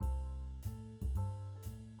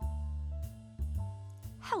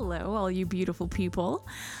Hello, all you beautiful people.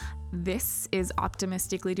 This is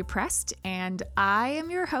Optimistically Depressed, and I am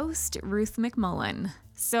your host, Ruth McMullen.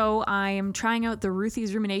 So I am trying out the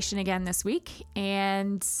Ruthie's Rumination again this week,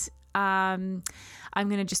 and I'm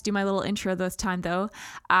going to just do my little intro this time, though.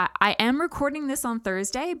 I am recording this on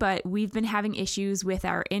Thursday, but we've been having issues with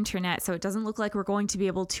our internet, so it doesn't look like we're going to be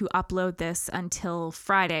able to upload this until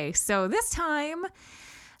Friday. So this time,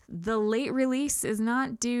 the late release is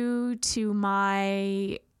not due to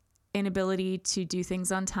my inability to do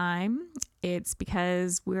things on time. It's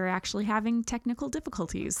because we're actually having technical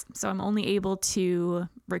difficulties. So I'm only able to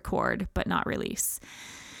record, but not release.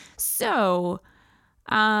 So,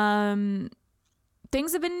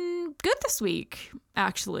 things have been good this week,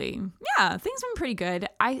 actually. Yeah, things have been pretty good.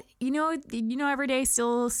 Every day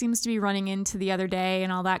still seems to be running into the other day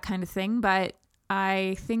and all that kind of thing, but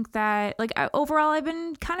I think that overall I've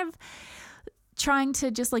been kind of trying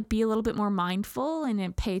to just be a little bit more mindful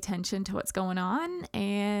and pay attention to what's going on,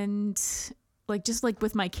 and just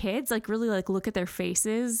with my kids, really look at their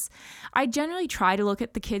faces. I generally try to look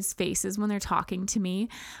at the kids' faces when they're talking to me,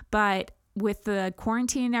 but with the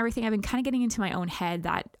quarantine and everything, I've been kind of getting into my own head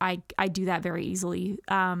that I do that very easily.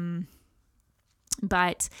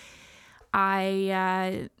 But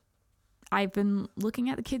I've been looking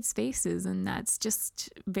at the kids' faces, and that's just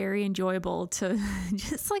very enjoyable to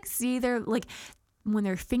just see their when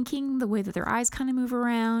they're thinking, the way that their eyes kind of move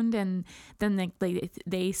around, and then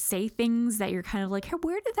they say things that you're kind of hey,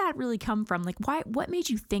 where did that really come from? What made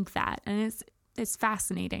you think that? And it's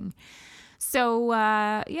fascinating. So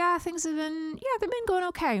things have been they've been going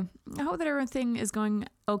okay. I hope that everything is going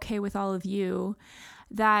okay with all of you.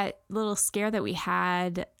 That little scare that we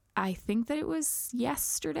had, I think that it was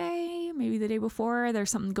yesterday, maybe the day before,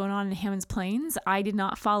 there's something going on in Hammonds Plains. I did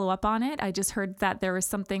not follow up on it. I just heard that there was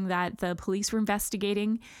something that the police were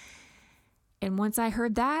investigating. And once I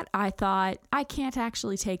heard that, I thought, I can't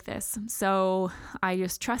actually take this. So I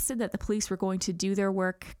just trusted that the police were going to do their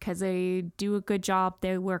work because they do a good job.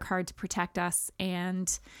 They work hard to protect us.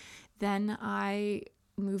 And then I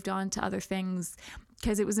moved on to other things,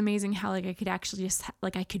 because it was amazing how I could actually just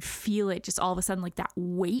I could feel it just all of a sudden, that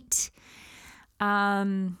weight.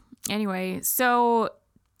 Anyway, so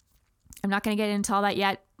I'm not going to get into all that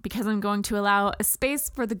yet, because I'm going to allow a space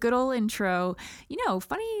for the good old intro.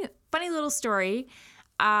 Funny little story.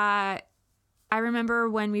 I remember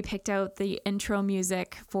when we picked out the intro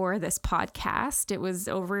music for this podcast. It was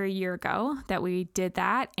over a year ago that we did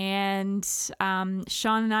that. And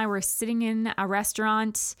Sean and I were sitting in a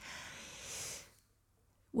restaurant.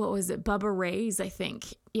 What was it? Bubba Ray's, I think.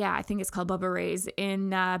 Yeah, I think it's called Bubba Ray's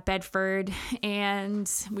in Bedford. And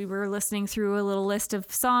we were listening through a little list of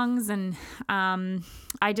songs. And I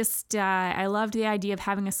loved the idea of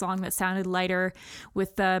having a song that sounded lighter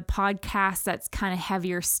with the podcast that's kind of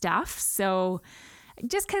heavier stuff. So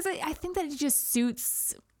just because I think that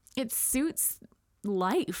it suits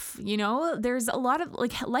life, there's a lot of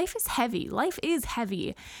life is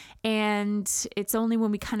heavy, and it's only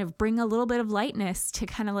when we kind of bring a little bit of lightness to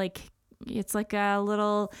kind of it's like a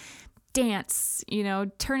little dance,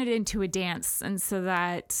 turn it into a dance, and so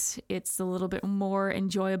that it's a little bit more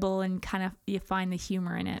enjoyable and kind of you find the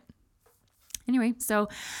humor in it. Anyway, so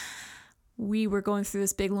we were going through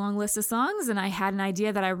this big long list of songs, and I had an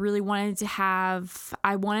idea that I really wanted to have.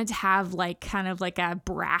 I wanted to have kind of a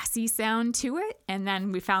brassy sound to it. And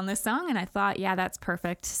then we found this song, and I thought, yeah, that's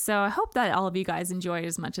perfect. So I hope that all of you guys enjoy it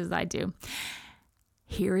as much as I do.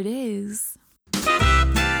 Here it is.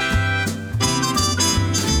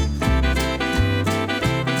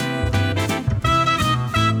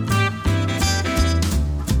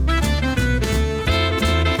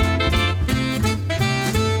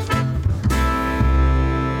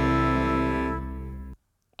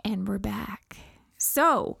 And we're back.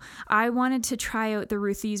 So I wanted to try out the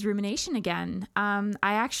Ruthie's Rumination again. I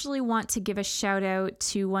actually want to give a shout out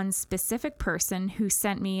to one specific person who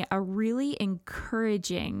sent me a really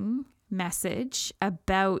encouraging message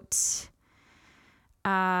about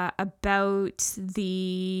the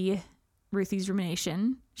Ruthie's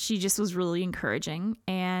Rumination. She just was really encouraging,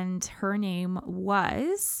 and her name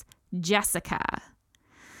was Jessica.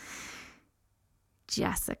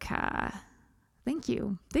 Thank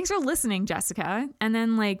you. Thanks for listening, Jessica. And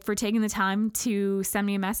then for taking the time to send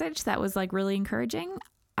me a message that was really encouraging.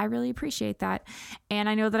 I really appreciate that. And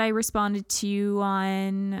I know that I responded to you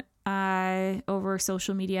on over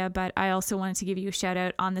social media, but I also wanted to give you a shout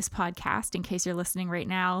out on this podcast in case you're listening right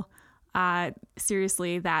now.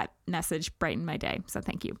 Seriously, that message brightened my day. So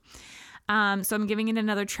thank you. So I'm giving it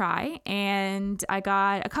another try, and I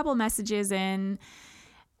got a couple messages in.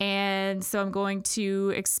 And so I'm going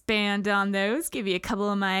to expand on those, give you a couple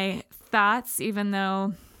of my thoughts, even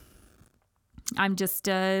though I'm just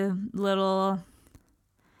a little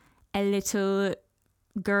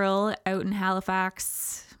girl out in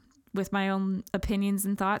Halifax with my own opinions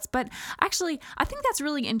and thoughts. But actually, I think that's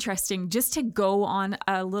really interesting, just to go on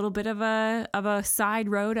a little bit of a side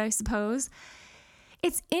road, I suppose.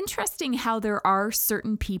 It's interesting how there are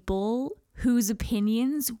certain people whose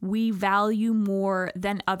opinions we value more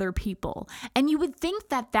than other people. And you would think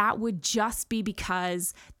that that would just be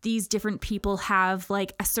because these different people have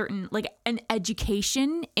like a certain, like an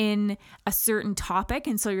education in a certain topic.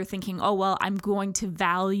 And so you're thinking, oh, well, I'm going to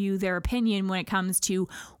value their opinion when it comes to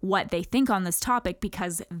what they think on this topic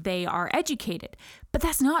because they are educated. But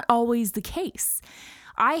that's not always the case.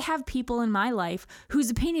 I have people in my life whose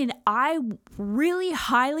opinion I really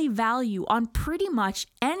highly value on pretty much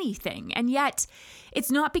anything. And yet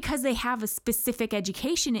it's not because they have a specific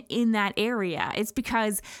education in that area. It's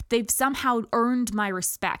because they've somehow earned my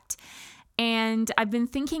respect. And I've been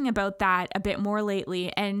thinking about that a bit more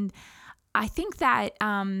lately. And I think that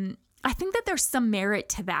there's some merit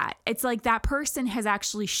to that. It's like that person has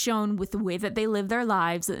actually shown with the way that they live their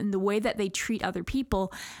lives and the way that they treat other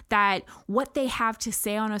people that what they have to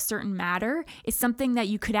say on a certain matter is something that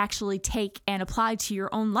you could actually take and apply to your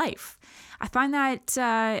own life. I find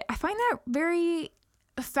that very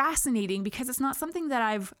fascinating because it's not something that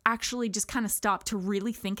I've actually just kind of stopped to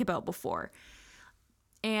really think about before.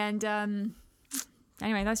 And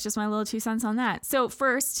anyway, that's just my little 2 cents on that. So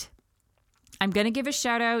first, I'm going to give a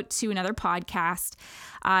shout out to another podcast.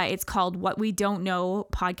 It's called What We Don't Know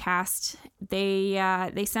Podcast.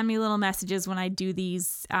 They send me little messages when I do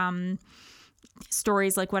these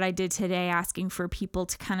stories like what I did today, asking for people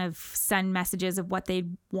to kind of send messages of what they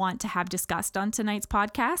want to have discussed on tonight's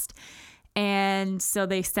podcast. And so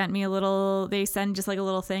they sent just like a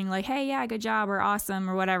little thing like, hey, yeah, good job or awesome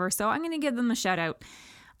or whatever. So I'm going to give them a shout out.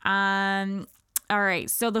 All right.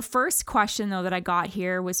 So the first question, though, that I got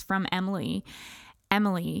here was from Emily.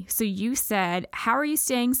 Emily, so you said, how are you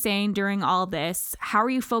staying sane during all this? How are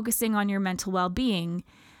you focusing on your mental well-being,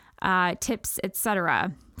 tips,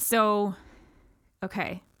 etc.? So,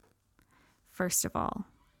 okay. First of all,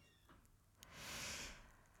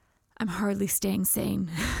 I'm hardly staying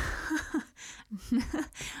sane.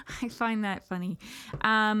 I find that funny.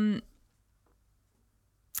 How am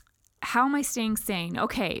I staying sane?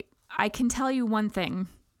 Okay. I can tell you one thing.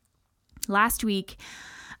 Last week,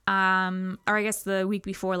 or I guess the week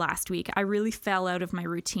before last week, I really fell out of my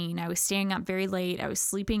routine. I was staying up very late. I was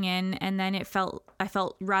sleeping in, and then I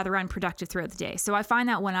felt rather unproductive throughout the day. So I find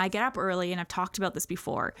that when I get up early, and I've talked about this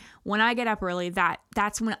before, when I get up early,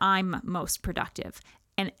 that's when I'm most productive.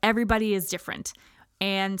 And everybody is different.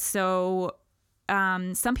 And so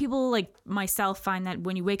some people like myself find that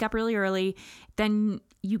when you wake up really early, then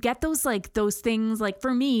you get those things. Like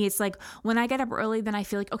for me, it's like when I get up early, then I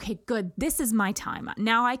feel like, okay, good. This is my time.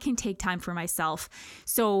 Now I can take time for myself.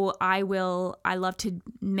 So I love to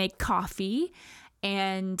make coffee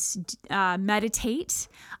and meditate.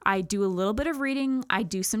 I do a little bit of reading. I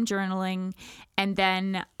do some journaling, and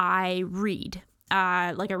then I read.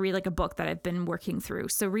 I read like a book that I've been working through.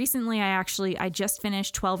 So recently I just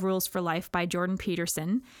finished 12 Rules for Life by Jordan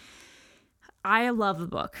Peterson. I love the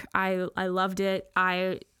book. I loved it.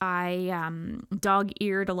 I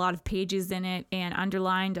dog-eared a lot of pages in it and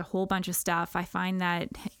underlined a whole bunch of stuff. I find that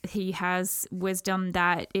he has wisdom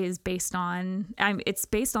that is based on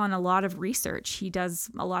a lot of research. He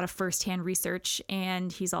does a lot of firsthand research,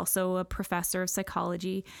 and he's also a professor of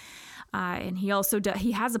psychology. And he has a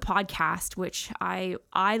podcast, which I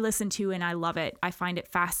listen to and I love it. I find it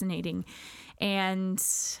fascinating. And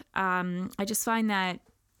I just find that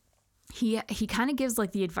he kind of gives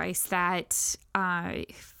like the advice that I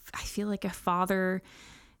feel like a father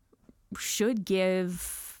should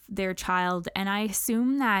give their child. And I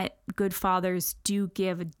assume that good fathers do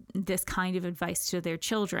give this kind of advice to their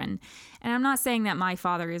children. And I'm not saying that my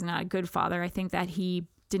father is not a good father. I think that he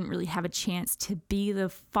didn't really have a chance to be the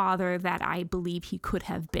father that I believe he could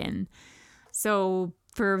have been. So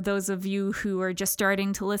for those of you who are just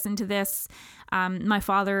starting to listen to this, my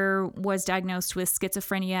father was diagnosed with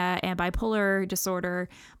schizophrenia and bipolar disorder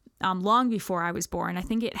long before I was born. I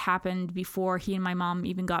think it happened before he and my mom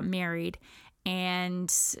even got married,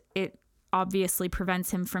 and it obviously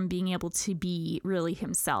prevents him from being able to be really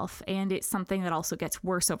himself, and it's something that also gets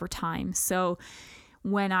worse over time. So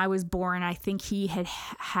when I was born, I think he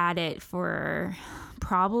had it for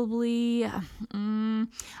probably,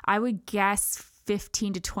 I would guess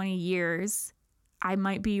 15 to 20 years. I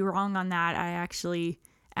might be wrong on that.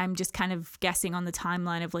 I'm just kind of guessing on the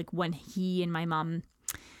timeline of like when he and my mom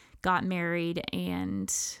got married,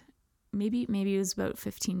 and maybe it was about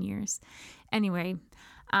 15 years. Anyway,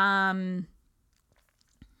 and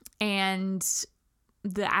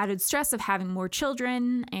the added stress of having more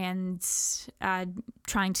children and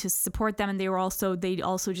trying to support them. And they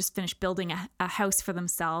also just finished building a house for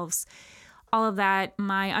themselves. All of that,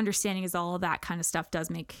 my understanding is all of that kind of stuff does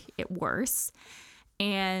make it worse.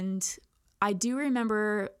 And I do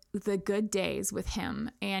remember the good days with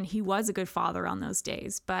him, and he was a good father on those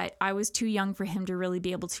days, but I was too young for him to really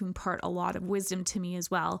be able to impart a lot of wisdom to me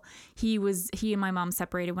as well. He and my mom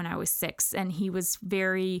separated when I was 6, and he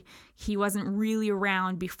wasn't really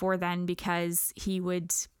around before then because he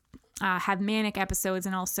would have manic episodes,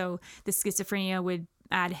 and also the schizophrenia would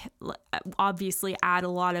obviously add a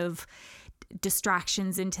lot of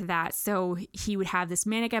distractions into that. So he would have this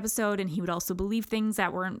manic episode, and he would also believe things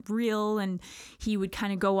that weren't real, and he would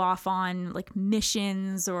kind of go off on like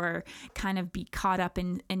missions or kind of be caught up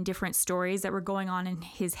in different stories that were going on in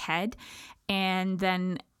his head. And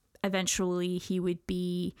then eventually he would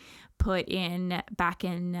be put back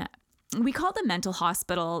in, we call it the mental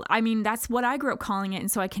hospital. I mean, that's what I grew up calling it.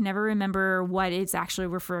 And so I can never remember what it's actually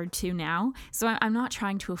referred to now. So I'm not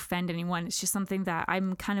trying to offend anyone. It's just something that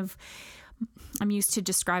I'm used to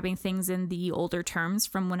describing things in the older terms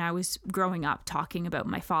from when I was growing up talking about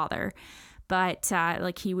my father. But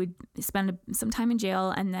like he would spend some time in jail,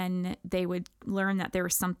 and then they would learn that there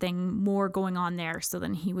was something more going on there. So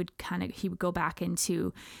then he would go back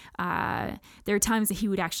into, there are times that he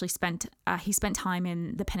would actually spend time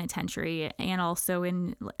in the penitentiary, and also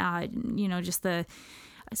in, just the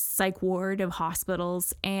psych ward of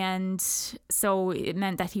hospitals. And so it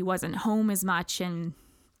meant that he wasn't home as much. And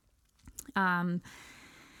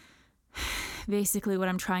basically what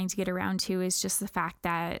I'm trying to get around to is just the fact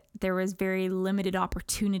that there was very limited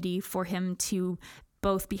opportunity for him to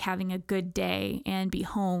both be having a good day and be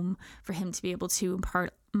home, for him to be able to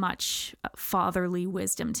impart much fatherly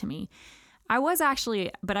wisdom to me. I was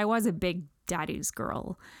a big daddy's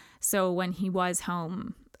girl. So when he was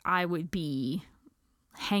home, I would be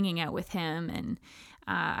hanging out with him, and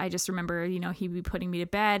I just remember, he'd be putting me to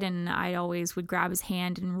bed, and I always would grab his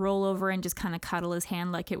hand and roll over and just kind of cuddle his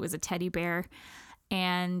hand like it was a teddy bear.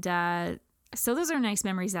 And so those are nice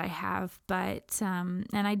memories that I have. But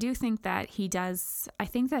and I do think that I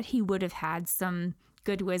think that he would have had some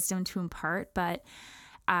good wisdom to impart, but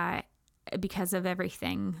because of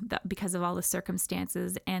everything, because of all the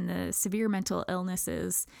circumstances and the severe mental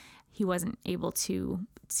illnesses, he wasn't able to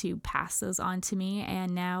pass those on to me.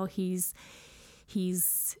 And now he's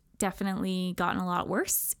definitely gotten a lot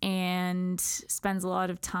worse and spends a lot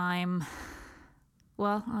of time.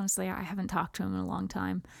 Well, honestly, I haven't talked to him in a long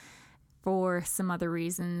time for some other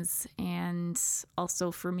reasons, and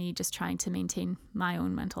also for me just trying to maintain my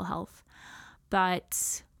own mental health.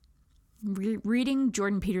 But reading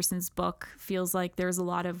Jordan Peterson's book feels like there's a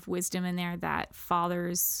lot of wisdom in there that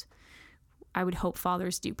I would hope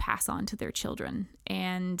fathers do pass on to their children.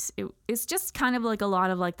 And it's just kind of like a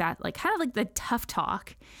lot of like that, like kind of like the tough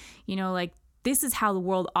talk, like this is how the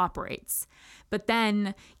world operates. But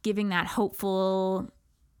then giving that hopeful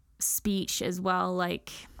speech as well,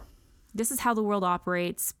 like this is how the world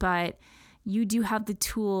operates, but you do have the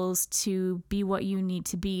tools to be what you need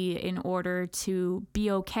to be in order to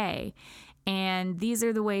be okay. And these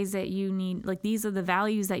are the ways that you need, like these are the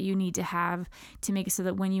values that you need to have to make it so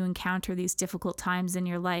that when you encounter these difficult times in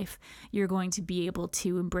your life, you're going to be able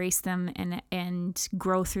to embrace them and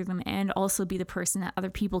grow through them, and also be the person that other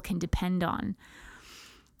people can depend on.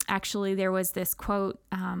 Actually, there was this quote,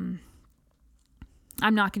 I'm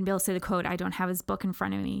not going to be able to say the quote, I don't have his book in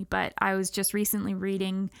front of me, but I was just recently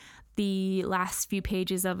reading the last few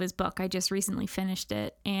pages of his book. I just recently finished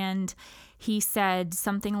it, and he said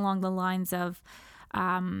something along the lines of,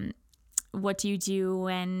 what do you do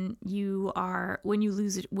when you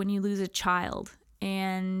lose a child?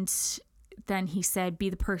 And then he said, be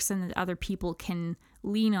the person that other people can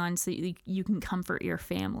lean on so you can comfort your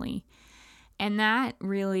family. And that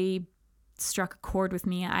really struck a chord with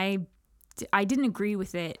me. I didn't agree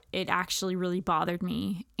with it. It actually really bothered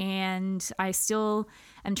me. And I still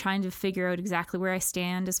am trying to figure out exactly where I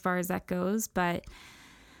stand as far as that goes. But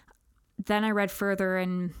then I read further,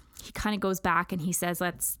 and he kind of goes back and he says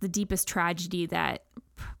that's the deepest tragedy, that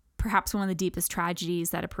perhaps one of the deepest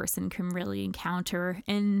tragedies that a person can really encounter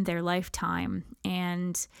in their lifetime.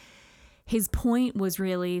 And his point was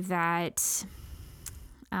really that,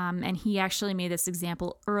 and he actually made this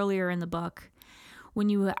example earlier in the book, when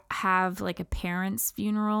you have like a parent's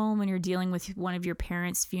funeral, when you're dealing with one of your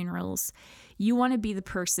parents' funerals, you want to be the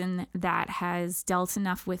person that has dealt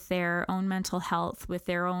enough with their own mental health, with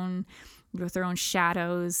their own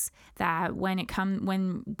shadows, that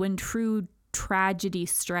when true tragedy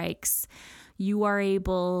strikes, you are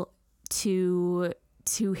able to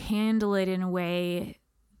handle it in a way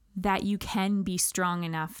that you can be strong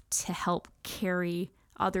enough to help carry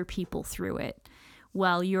other people through it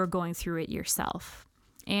while you're going through it yourself.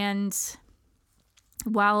 And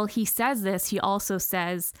while he says this, he also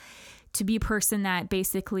says to be a person that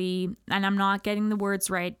basically, and I'm not getting the words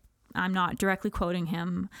right, I'm not directly quoting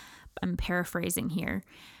him, I'm paraphrasing here,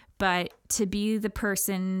 but to be the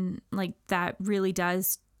person like that really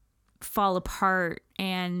does fall apart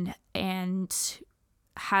and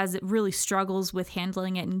really struggles with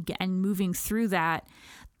handling it and moving through that.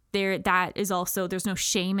 That is also, there's no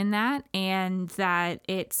shame in that, and that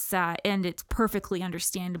it's perfectly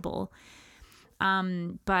understandable.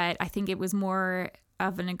 But I think it was more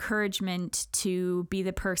of an encouragement to be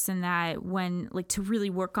the person that to really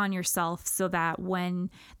work on yourself, so that when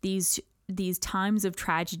these times of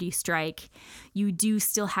tragedy strike, you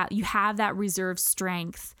have that reserve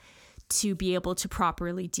strength to be able to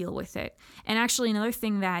properly deal with it. And actually, another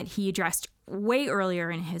thing that he addressed way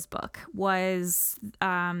earlier in his book was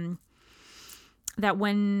that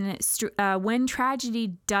when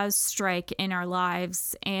tragedy does strike in our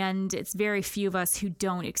lives, and it's very few of us who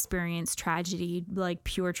don't experience tragedy, like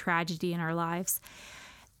pure tragedy in our lives,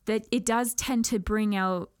 that it does tend to bring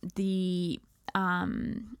out the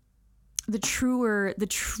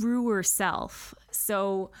truer self.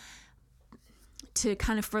 So to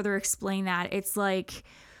kind of further explain that, it's like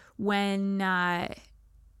when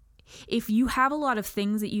if you have a lot of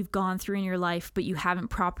things that you've gone through in your life but you haven't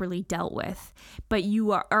properly dealt with, but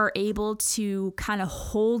you are able to kind of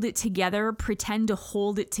hold it together, pretend to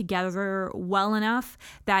hold it together well enough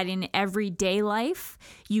that in everyday life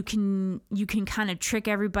you can kind of trick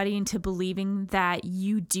everybody into believing that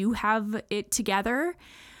you do have it together,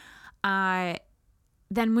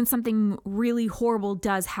 then when something really horrible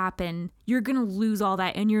does happen, you're going to lose all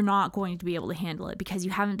that and you're not going to be able to handle it because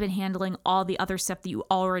you haven't been handling all the other stuff that you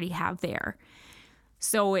already have there.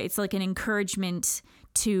 So it's like an encouragement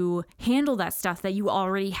to handle that stuff that you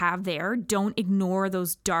already have there. Don't ignore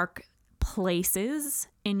those dark places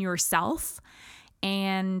in yourself.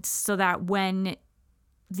 And so that when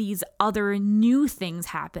these other new things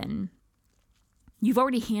happen, you've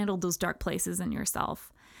already handled those dark places in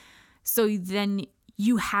yourself. So then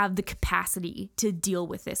you have the capacity to deal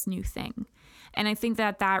with this new thing. And I think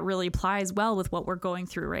that really applies well with what we're going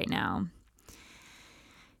through right now.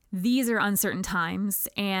 These are uncertain times.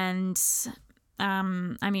 And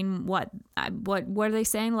I mean, what are they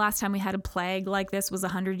saying? Last time we had a plague like this was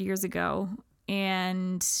 100 years ago.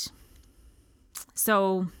 And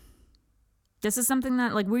so this is something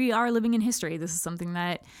that, like, we are living in history. This is something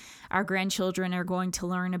that our grandchildren are going to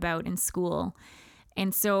learn about in school.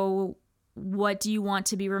 And so what do you want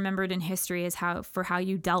to be remembered in history is how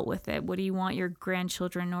you dealt with it? What do you want your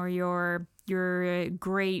grandchildren or your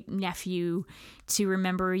great nephew to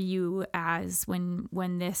remember you as when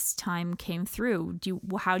this time came through?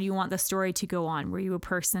 How do you want the story to go on? Were you a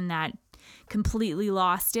person that completely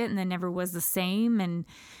lost it and then never was the same? And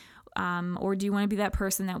or do you want to be that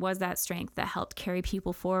person that was that strength that helped carry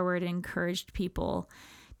people forward and encouraged people?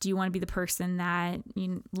 Do you want to be the person that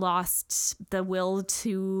lost the will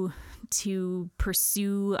to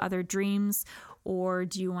pursue other dreams? Or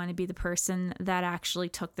do you want to be the person that actually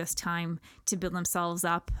took this time to build themselves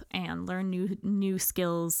up and learn new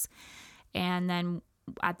skills, and then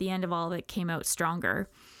at the end of all of it came out stronger?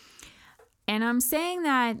 And I'm saying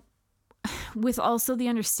that with also the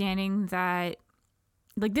understanding that,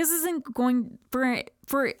 like, this isn't going for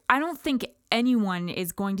I don't think anyone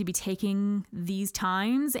is going to be taking these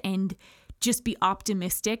times and just be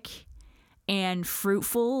optimistic and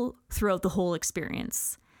fruitful throughout the whole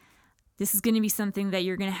experience. This is going to be something that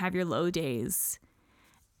you're going to have your low days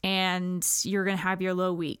and you're going to have your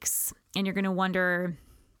low weeks, and you're going to wonder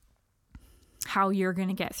how you're going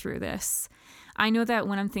to get through this. I know that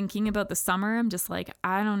when I'm thinking about the summer, I'm just like,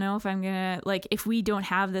 I don't know if I'm going to, like, if we don't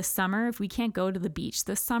have this summer, if we can't go to the beach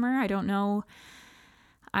this summer, I don't know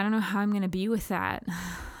how I'm going to be with that.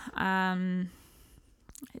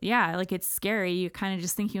 Yeah, like, it's scary. You're kind of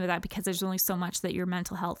just thinking of that because there's only so much that your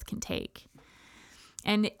mental health can take.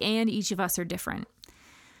 And each of us are different.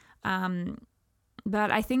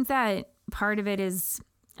 But I think that part of it is,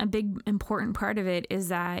 a big important part of it is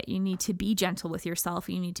that you need to be gentle with yourself.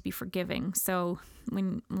 You need to be forgiving. So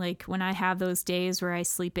when I have those days where I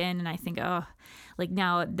sleep in and I think, oh, like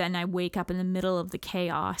now, then I wake up in the middle of the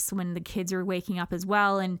chaos when the kids are waking up as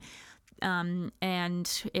well. And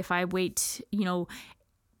if I wait,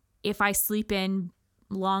 if I sleep in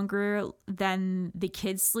longer than the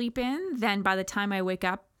kids sleep in, then by the time I wake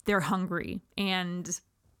up, they're hungry. And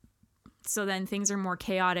so then things are more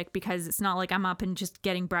chaotic because it's not like I'm up and just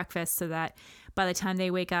getting breakfast so that by the time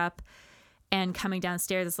they wake up and coming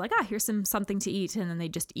downstairs, it's like, here's something to eat. And then they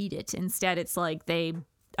just eat it. Instead, it's like they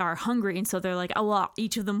are hungry. And so they're like, oh, well,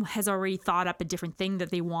 each of them has already thought up a different thing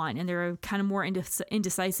that they want. And they're kind of more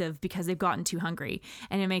indecisive because they've gotten too hungry.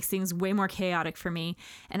 And it makes things way more chaotic for me.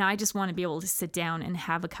 And I just want to be able to sit down and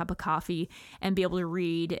have a cup of coffee and be able to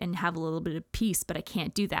read and have a little bit of peace. But I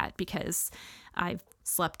can't do that because I've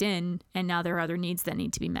slept in and now there are other needs that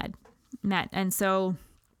need to be met. And so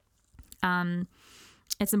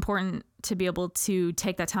it's important to be able to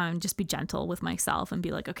take that time and just be gentle with myself and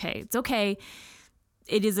be like, okay, it's okay.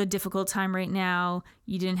 It is a difficult time right now.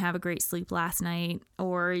 You didn't have a great sleep last night,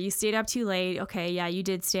 or you stayed up too late. Okay, yeah, you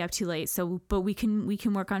did stay up too late. So, but we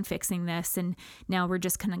can work on fixing this. And now we're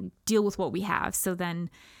just gonna deal with what we have. So then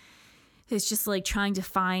it's just like trying to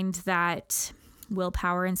find that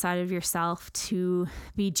willpower inside of yourself to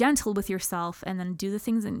be gentle with yourself and then do the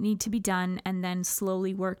things that need to be done and then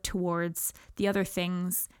slowly work towards the other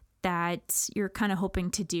things that you're kind of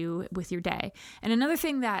hoping to do with your day. And another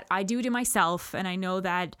thing that I do to myself, and I know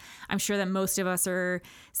that I'm sure that most of us are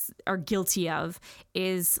guilty of,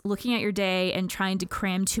 is looking at your day and trying to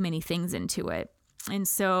cram too many things into it. And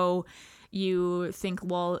so you think,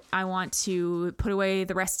 well, I want to put away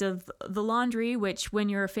the rest of the laundry, which when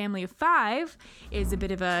you're a family of 5 is a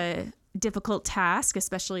bit of a difficult task,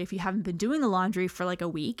 especially if you haven't been doing the laundry for like a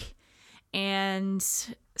week. And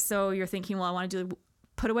so you're thinking, well, I want to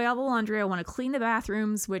put away all the laundry. I want to clean the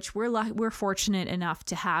bathrooms, which we're fortunate enough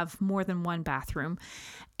to have more than one bathroom.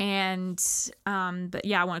 And, but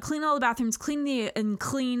yeah, I want to clean all the bathrooms,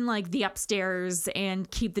 clean like the upstairs and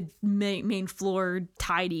keep the main floor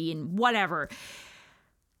tidy and whatever.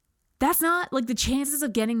 That's not like the chances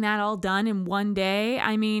of getting that all done in one day.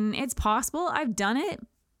 I mean, it's possible. I've done it,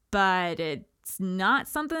 but it's not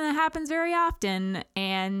something that happens very often.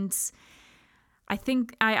 And I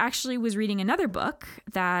think I actually was reading another book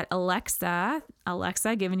that Alexa,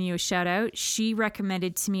 giving you a shout out, she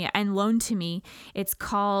recommended to me and loaned to me. It's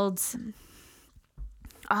called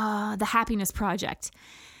The Happiness Project.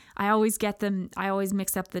 I always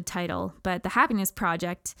mix up the title, but The Happiness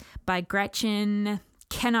Project by Gretchen,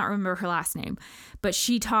 cannot remember her last name, but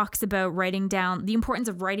she talks about writing down the importance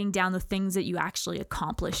of writing down the things that you actually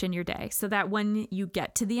accomplish in your day so that when you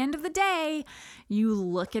get to the end of the day, you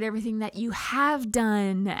look at everything that you have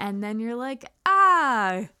done and then you're like,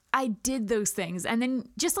 I did those things. And then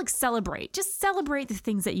just celebrate the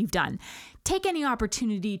things that you've done. Take any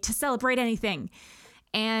opportunity to celebrate anything.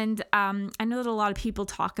 And I know that a lot of people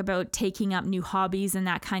talk about taking up new hobbies and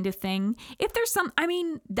that kind of thing. If there's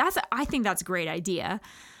I think that's a great idea.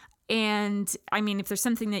 And I mean, if there's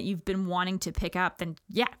something that you've been wanting to pick up, then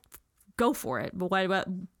yeah, go for it. But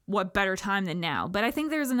what better time than now? But I think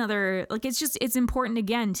there's another, it's important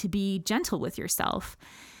again to be gentle with yourself.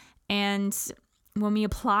 And when we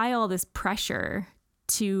apply all this pressure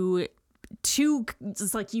to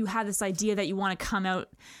it's like you have this idea that you want to come out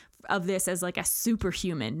of this as like a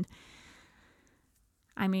superhuman.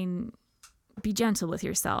 I mean, be gentle with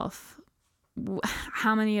yourself.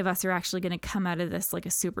 How many of us are actually going to come out of this like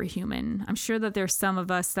a superhuman? I'm sure that there's some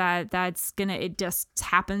of us it just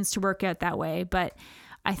happens to work out that way. But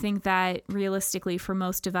I think that realistically for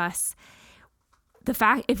most of us, the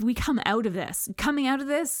fact, if we coming out of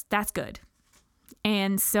this, that's good.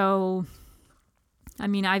 And so, I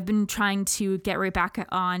mean, I've been trying to get right back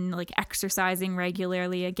on exercising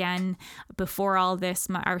regularly again. Before all this,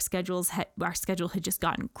 our schedule had just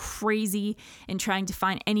gotten crazy, and trying to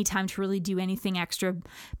find any time to really do anything extra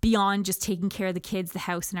beyond just taking care of the kids, the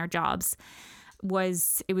house, and our jobs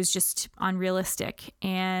was just unrealistic.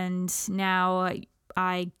 And now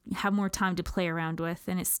I have more time to play around with,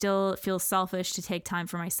 and it still feels selfish to take time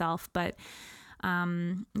for myself. But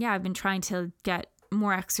I've been trying to get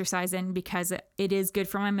more exercise in because it is good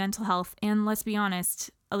for my mental health. And let's be honest,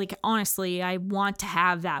 honestly, I want to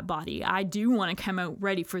have that body. I do want to come out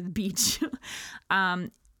ready for the beach.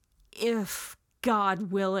 If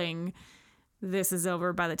God willing, this is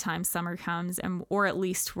over by the time summer comes, or at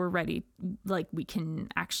least we're ready, we can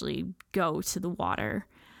actually go to the water.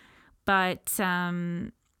 But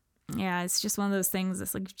it's just one of those things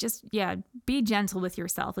that's be gentle with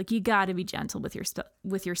yourself. You got to be gentle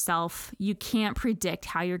with yourself. You can't predict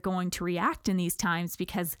how you're going to react in these times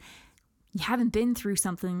because you haven't been through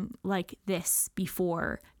something like this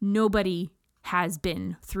before. Nobody has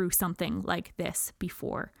been through something like this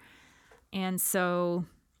before. And so,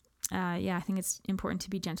 I think it's important to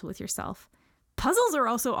be gentle with yourself. Puzzles are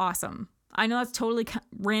also awesome. I know that's totally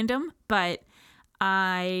random, but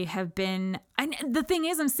I have been, and the thing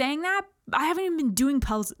is, I'm saying that, I haven't even been doing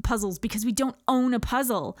puzzles because we don't own a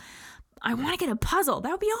puzzle. I want to get a puzzle.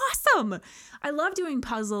 That would be awesome. I love doing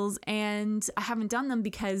puzzles, and I haven't done them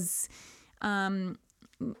because,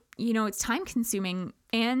 it's time consuming,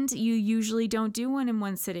 and you usually don't do one in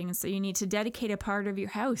one sitting. And so you need to dedicate a part of your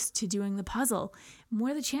house to doing the puzzle.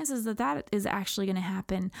 What are the chances that that is actually going to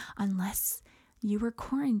happen unless you were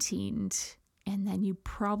quarantined? And then you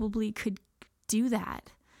probably could do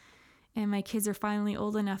that. And my kids are finally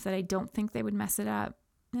old enough that I don't think they would mess it up.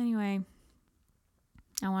 Anyway,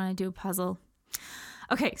 I want to do a puzzle.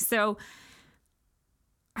 Okay, so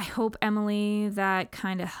I hope, Emily, that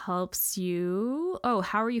kind of helps you. Oh,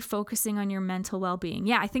 how are you focusing on your mental well-being?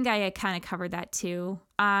 Yeah, I think I kind of covered that too.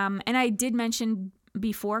 And I did mention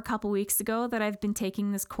before a couple weeks ago that I've been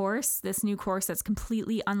taking this new course that's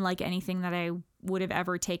completely unlike anything that I would have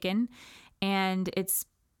ever taken. And it's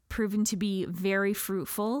proven to be very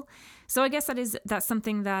fruitful. So I guess that's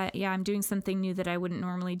something that, I'm doing something new that I wouldn't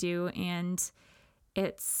normally do. And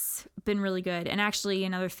it's been really good. And actually,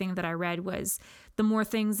 another thing that I read was the more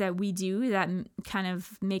things that we do that kind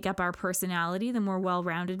of make up our personality, the more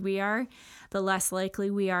well-rounded we are, the less likely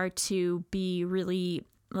we are to be really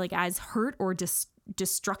like as hurt or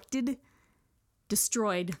destroyed.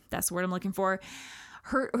 That's the word I'm looking for.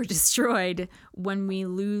 Hurt or destroyed when we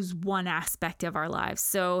lose one aspect of our lives.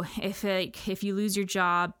 So if you lose your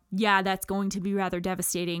job, that's going to be rather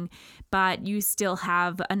devastating, but you still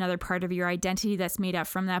have another part of your identity that's made up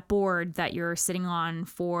from that board that you're sitting on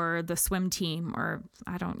for the swim team, or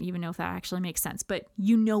I don't even know if that actually makes sense, but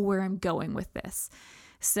you know where I'm going with this.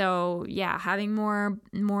 So having more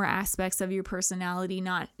aspects of your personality,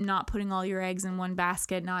 not putting all your eggs in one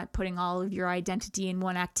basket, not putting all of your identity in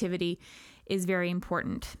one activity is very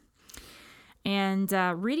important. And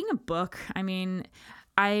reading a book,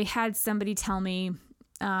 I had somebody tell me,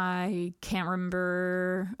 I can't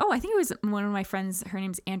remember. Oh, I think it was one of my friends. Her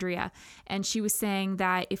name's Andrea. And she was saying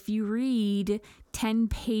that if you read 10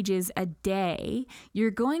 pages a day,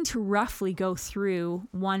 you're going to roughly go through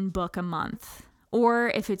one book a month. Or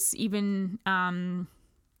if it's even,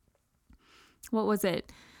 what was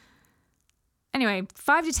it? Anyway,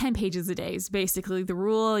 5 to 10 pages a day is basically the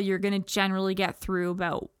rule. You're going to generally get through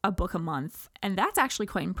about a book a month. And that's actually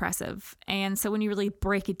quite impressive. And so when you really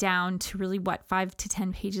break it down to really 5 to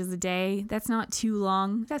 10 pages a day, that's not too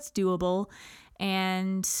long. That's doable.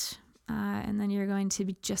 And then you're going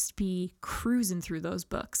to just be cruising through those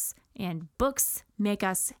books. And books make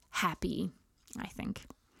us happy, I think.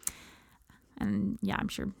 And I'm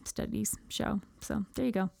sure studies show. So there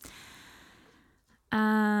you go.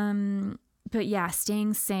 But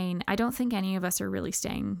staying sane. I don't think any of us are really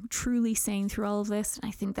staying truly sane through all of this.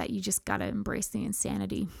 I think that you just got to embrace the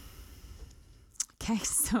insanity. Okay,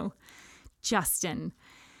 so Justin,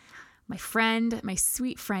 my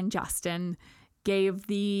sweet friend Justin, gave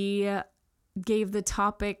the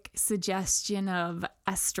topic suggestion of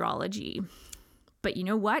astrology. But you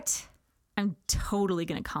know what? I'm totally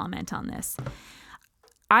going to comment on this.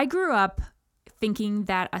 I grew up thinking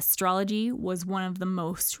that astrology was one of the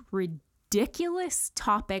most ridiculous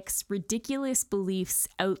topics, ridiculous beliefs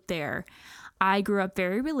out there. I grew up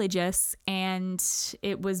very religious, and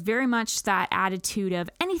it was very much that attitude of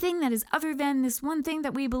anything that is other than this one thing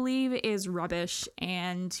that we believe is rubbish,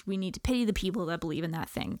 and we need to pity the people that believe in that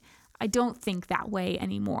thing. I don't think that way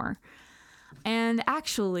anymore. And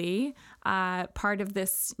actually, part of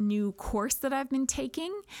this new course that I've been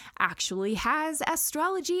taking actually has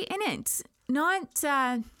astrology in it.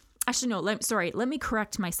 Let me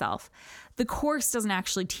correct myself. The course doesn't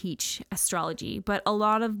actually teach astrology, but a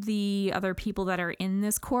lot of the other people that are in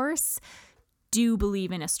this course do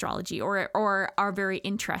believe in astrology or are very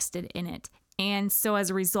interested in it. And so as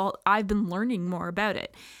a result, I've been learning more about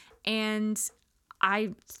it. And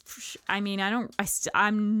I am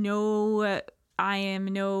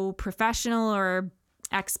no professional or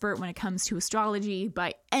expert when it comes to astrology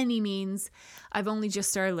by any means. I've only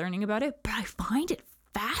just started learning about it, but I find it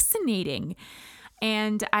fascinating.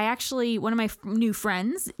 And one of my new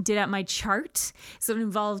friends did up my chart. So it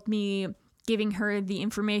involved me giving her the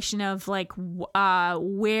information of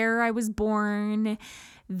where I was born,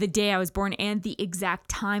 the day I was born, and the exact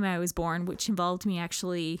time I was born, which involved me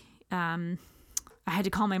actually, I had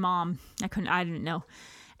to call my mom. I didn't know.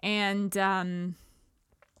 And then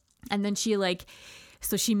she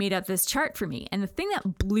she made up this chart for me. And the thing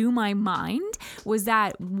that blew my mind was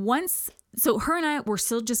that so her and I were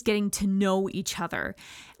still just getting to know each other.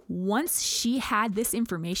 Once she had this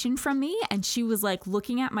information from me and she was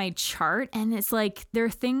looking at my chart, and it's there are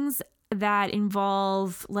things that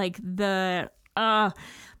involve like the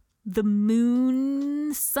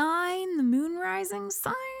moon sign, the moon rising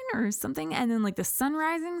sign or something, and then like the sun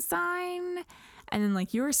rising sign, and then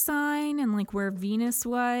like your sign, and like where Venus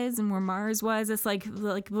was and where Mars was. It's like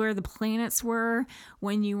where the planets were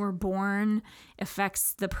when you were born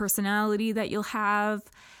affects the personality that you'll have.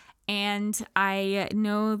 And I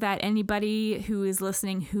know that anybody who is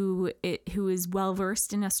listening who is well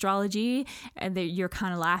versed in astrology, and that you're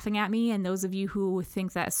kind of laughing at me, and those of you who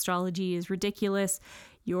think that astrology is ridiculous,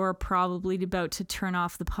 you're probably about to turn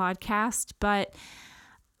off the podcast. But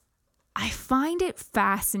I find it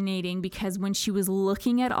fascinating because when she was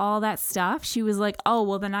looking at all that stuff, she was like, oh,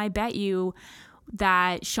 well, then I bet you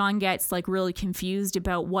that Sean gets like really confused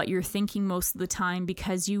about what you're thinking most of the time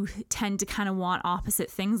because you tend to kind of want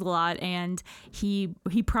opposite things a lot. And he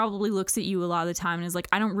probably looks at you a lot of the time and is like,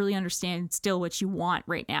 I don't really understand still what you want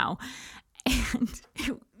right now. And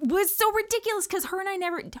it was so ridiculous because her and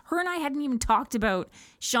I hadn't even talked about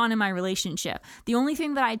Sean and my relationship. The only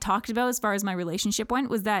thing that I talked about as far as my relationship went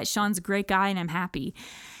was that Sean's a great guy and I'm happy.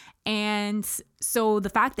 And so the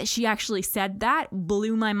fact that she actually said that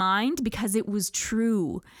blew my mind because it was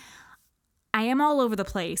true. I am all over the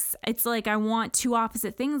place. It's like I want two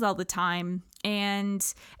opposite things all the time. And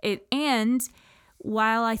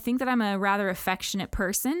while I think that I'm a rather affectionate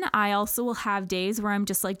person, I also will have days where I'm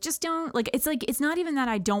just don't it's not even that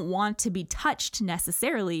I don't want to be touched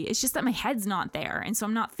necessarily. It's just that my head's not there. And so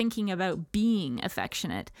I'm not thinking about being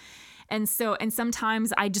affectionate. And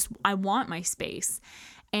sometimes I want my space.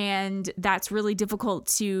 And that's really difficult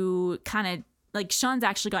to kind of like. Sean's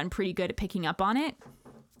actually gotten pretty good at picking up on it.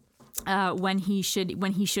 When he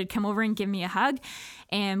should come over and give me a hug,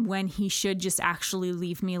 and when he should just actually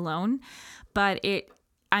leave me alone. But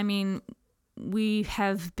we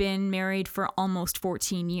have been married for almost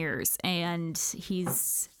 14 years, and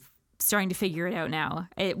he's starting to figure it out now.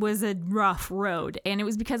 It was a rough road, and it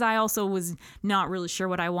was because I also was not really sure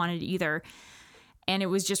what I wanted either. And it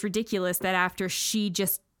was just ridiculous that after she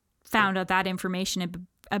just found out that information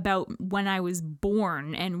about when I was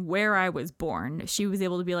born and where I was born, she was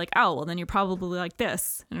able to be like, oh, well, then you're probably like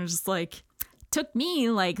this. And it was just like, took me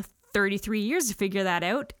like 33 years to figure that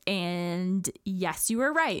out. And yes, you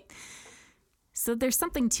were right. So there's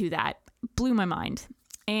something to that. Blew my mind.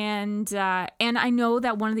 And I know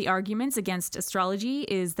that one of the arguments against astrology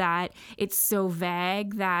is that it's so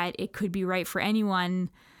vague that it could be right for anyone.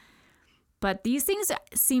 But these things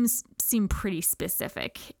seem pretty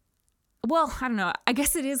specific. Well, I don't know. I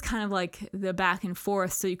guess it is kind of like the back and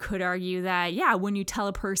forth. So you could argue that, yeah, when you tell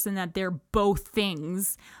a person that they're both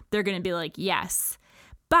things, they're going to be like, yes.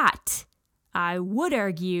 But I would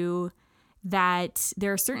argue that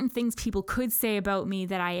there are certain things people could say about me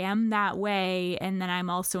that I am that way, and then I'm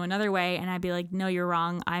also another way. And I'd be like, no, you're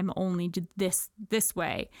wrong. I'm only this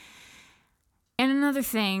way. And another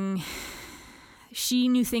thing, she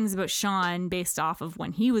knew things about Sean based off of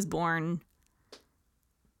when he was born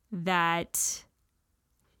that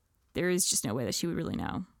there is just no way that she would really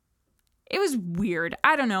know. It was weird.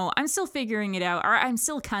 I don't know. I'm still figuring it out, or I'm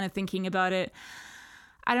still kind of thinking about it.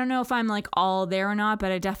 I don't know if I'm like all there or not,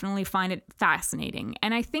 but I definitely find it fascinating.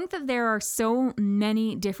 And I think that there are so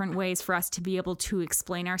many different ways for us to be able to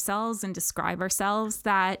explain ourselves and describe ourselves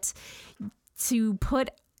that to put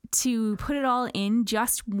it all in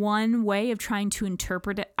just one way of trying to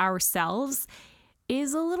interpret it ourselves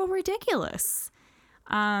is a little ridiculous.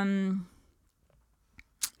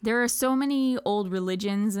 There are so many old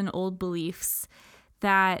religions and old beliefs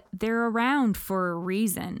that they're around for a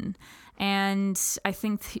reason. And I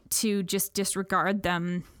think to just disregard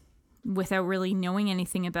them without really knowing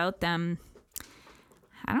anything about them,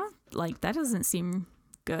 that doesn't seem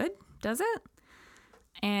good, does it?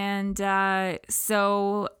 And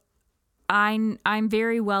so I'm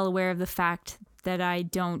very well aware of the fact that I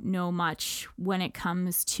don't know much when it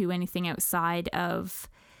comes to anything outside of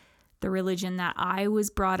the religion that I was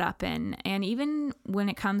brought up in. And even when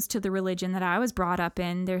it comes to the religion that I was brought up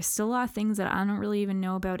in, there's still a lot of things that I don't really even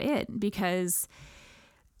know about it, because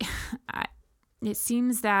it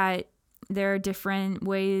seems that there are different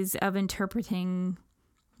ways of interpreting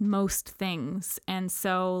most things. And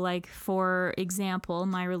so, like, for example,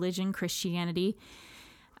 my religion, Christianity,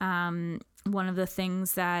 one of the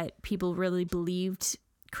things that people really believed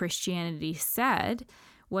Christianity said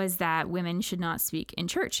was that women should not speak in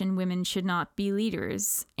church and women should not be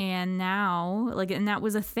leaders. And now, and that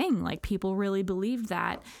was a thing. Like, people really believed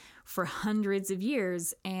that for hundreds of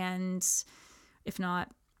years, and if not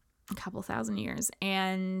a couple thousand years.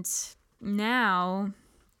 And now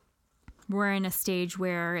we're in a stage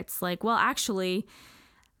where it's like, well, actually,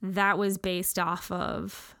 that was based off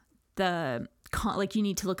of you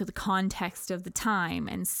need to look at the context of the time.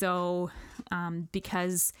 And so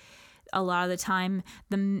because a lot of the time,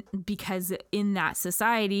 because in that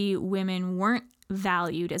society, women weren't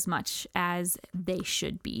valued as much as they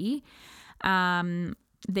should be.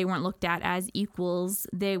 They weren't looked at as equals.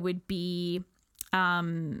 They would be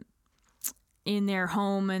in their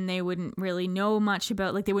home and they wouldn't really know much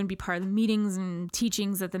about, like, they wouldn't be part of the meetings and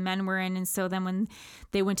teachings that the men were in. And so then when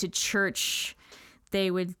they went to church,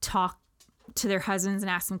 they would talk to their husbands and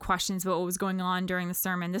ask them questions about what was going on during the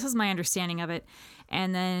sermon. This is my understanding of it.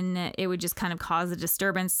 And then it would just kind of cause a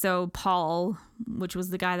disturbance. So Paul, which was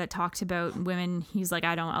the guy that talked about women, he's like,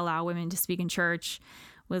 I don't allow women to speak in church,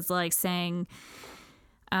 was like saying,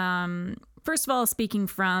 first of all, speaking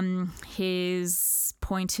from his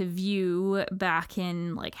point of view back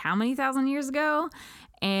in like how many thousand years ago.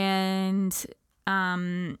 And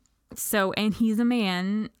and he's a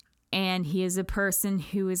man, and he is a person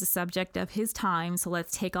who is a subject of his time. So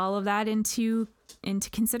let's take all of that into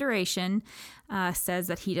consideration. Says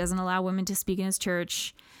that he doesn't allow women to speak in his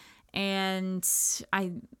church. And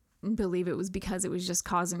I believe it was because it was just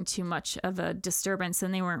causing too much of a disturbance,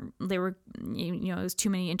 and they were, it was too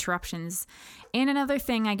many interruptions. And another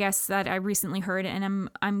thing, I guess, that I recently heard, and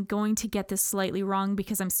I'm going to get this slightly wrong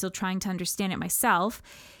because I'm still trying to understand it myself,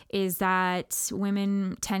 is that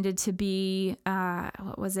women tended to be,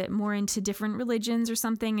 more into different religions or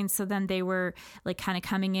something. And so then they were like kind of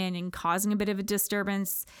coming in and causing a bit of a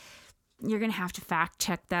disturbance. You're going to have to fact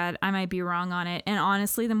check that. I might be wrong on it. And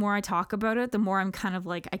honestly, the more I talk about it, the more I'm kind of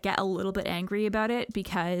like, I get a little bit angry about it,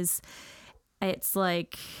 because it's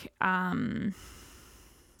like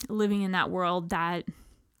living in that world that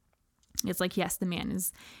it's like, yes, the man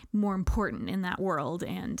is more important in that world,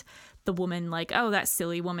 and the woman, like, oh, that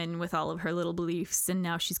silly woman with all of her little beliefs, and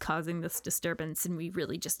now she's causing this disturbance, and we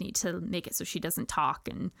really just need to make it so she doesn't talk.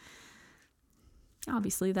 And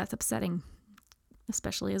obviously that's upsetting,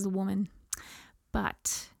 especially as a woman.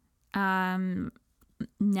 But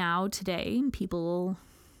now today,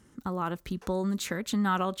 a lot of people in the church, and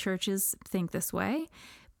not all churches think this way,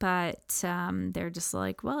 but they're just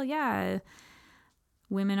like, well, yeah,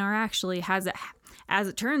 women are actually, as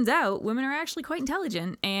it turns out, women are actually quite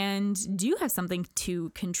intelligent and do have something to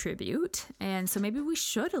contribute. And so maybe we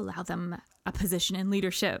should allow them a position in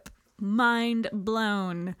leadership. Mind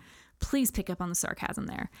blown. Please pick up on the sarcasm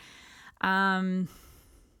there. I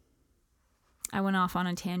went off on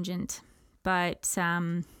a tangent, but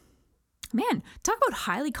man, talk about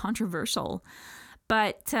highly controversial.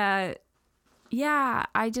 But yeah,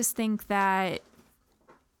 I just think that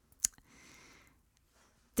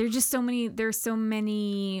there's so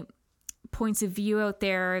many points of view out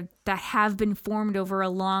there that have been formed over a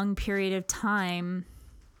long period of time.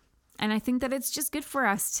 And I think that it's just good for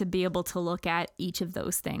us to be able to look at each of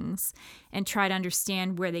those things and try to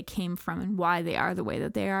understand where they came from and why they are the way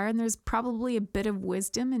that they are. And there's probably a bit of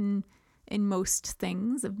wisdom in most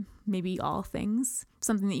things, maybe all things,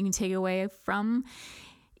 something that you can take away from,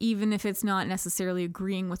 even if it's not necessarily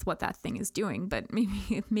agreeing with what that thing is doing. But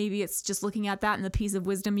maybe it's just looking at that, and the piece of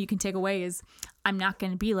wisdom you can take away is, I'm not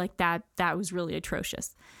going to be like that. That was really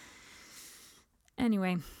atrocious.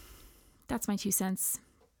 Anyway, that's my 2 cents.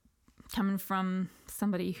 Coming from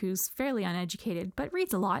somebody who's fairly uneducated, but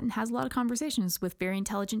reads a lot and has a lot of conversations with very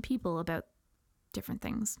intelligent people about different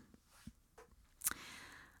things.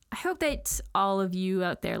 I hope that all of you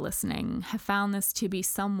out there listening have found this to be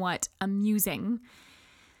somewhat amusing.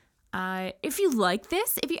 If you like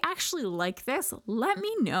this, if you actually like this, let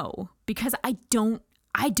me know, because I don't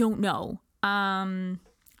know. I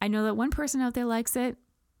know that one person out there likes it.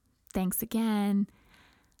 Thanks again.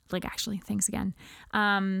 Thanks again.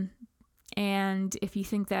 And if you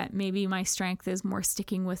think that maybe my strength is more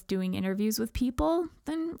sticking with doing interviews with people,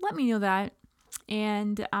 then let me know that.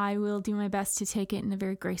 And I will do my best to take it in a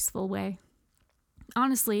very graceful way.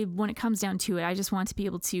 Honestly, when it comes down to it, I just want to be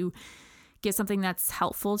able to get something that's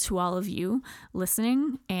helpful to all of you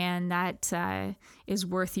listening, and that is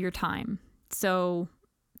worth your time. So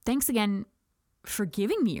thanks again for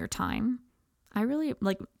giving me your time. I really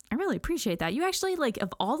appreciate that. You actually,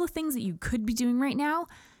 of all the things that you could be doing right now,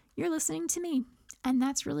 you're listening to me, and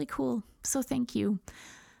that's really cool. So thank you.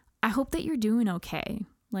 I hope that you're doing okay.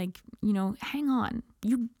 Hang on.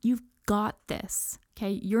 You've got this.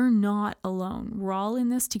 Okay. You're not alone. We're all in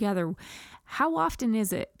this together. How often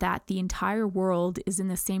is it that the entire world is in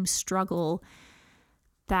the same struggle,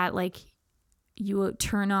 that you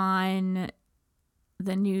turn on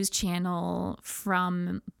the news channel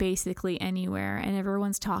from basically anywhere and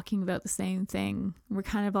everyone's talking about the same thing? We're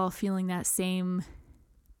kind of all feeling that same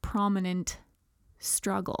prominent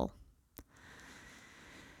struggle.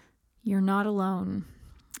 You're not alone.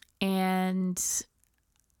 And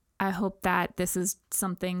I hope that this is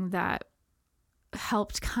something that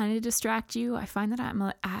helped kind of distract you. I find that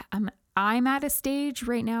I'm at a stage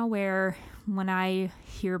right now where when I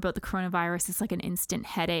hear about the coronavirus, it's like an instant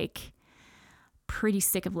headache. Pretty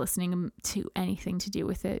sick of listening to anything to do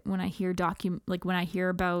with it. When I hear when I hear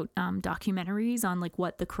about documentaries on like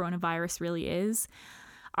what the coronavirus really is,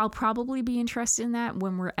 I'll probably be interested in that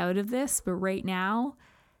when we're out of this. But right now,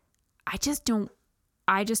 I just don't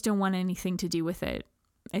want anything to do with it.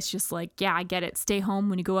 It's just like, yeah, I get it. Stay home.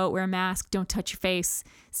 When you go out, wear a mask. Don't touch your face.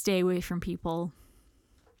 Stay away from people.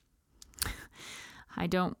 I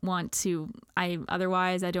don't want it to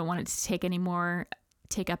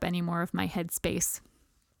take up any more of my headspace.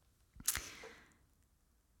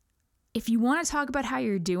 If you want to talk about how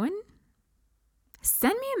you're doing,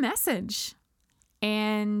 send me a message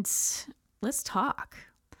and let's talk.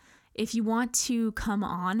 If you want to come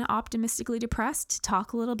on Optimistically Depressed to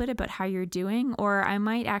talk a little bit about how you're doing, or I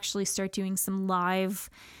might actually start doing some live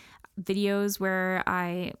videos where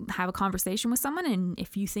I have a conversation with someone, and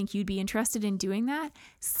if you think you'd be interested in doing that,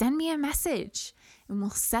 send me a message and we'll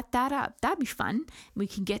set that up. That'd be fun. We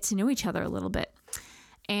can get to know each other a little bit.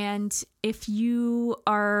 And if you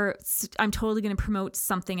are, I'm totally going to promote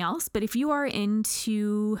something else, but if you are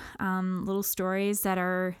into little stories that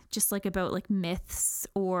are just like about like myths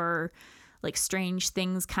or like strange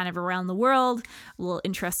things kind of around the world, little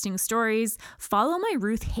interesting stories, follow my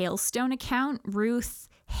Ruth Hailstone account, Ruth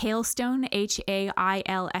Hailstone,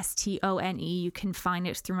 Hailstone. You can find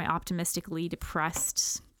it through my Optimistically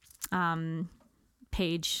Depressed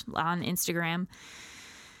page on Instagram.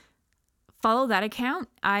 Follow that account.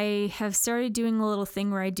 I have started doing a little thing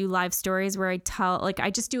where I do live stories where I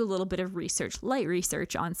just do a little bit of light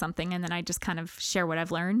research on something, and then I just kind of share what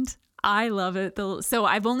I've learned. I love it. So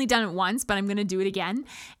I've only done it once, but I'm going to do it again.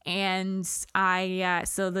 And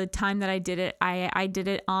so the time that I did it, I did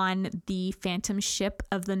it on the phantom ship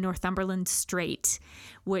of the Northumberland Strait,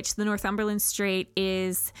 which the Northumberland Strait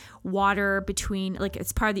is water between, like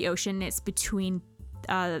it's part of the ocean. It's between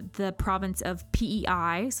the province of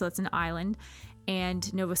PEI, so it's an island,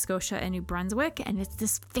 and Nova Scotia and New Brunswick, and it's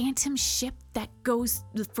this phantom ship that goes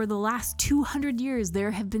for the last 200 years.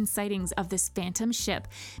 There have been sightings of this phantom ship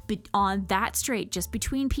on that strait just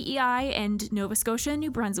between PEI and Nova Scotia and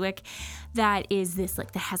New Brunswick that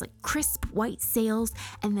has like crisp white sails,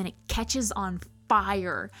 and then it catches on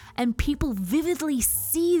fire, and people vividly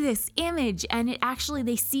see this image, and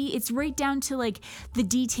it's right down to like the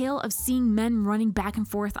detail of seeing men running back and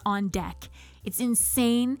forth on deck. It's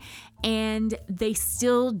insane, and they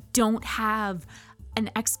still don't have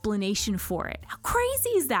an explanation for it. How crazy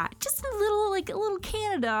is that? Just a little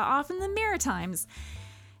Canada off in the Maritimes.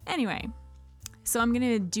 Anyway, so I'm going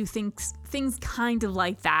to do things kind of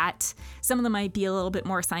like that. Some of them might be a little bit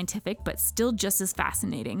more scientific, but still just as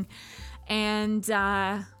fascinating. And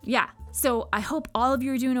so I hope all of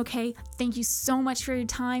you are doing okay. Thank you so much for your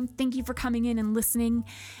time. Thank you for coming in and listening.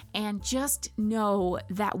 And just know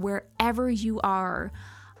that wherever you are,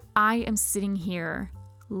 I am sitting here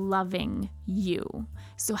loving you.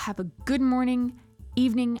 So have a good morning,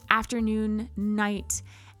 evening, afternoon, night,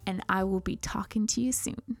 and I will be talking to you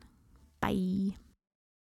soon. Bye.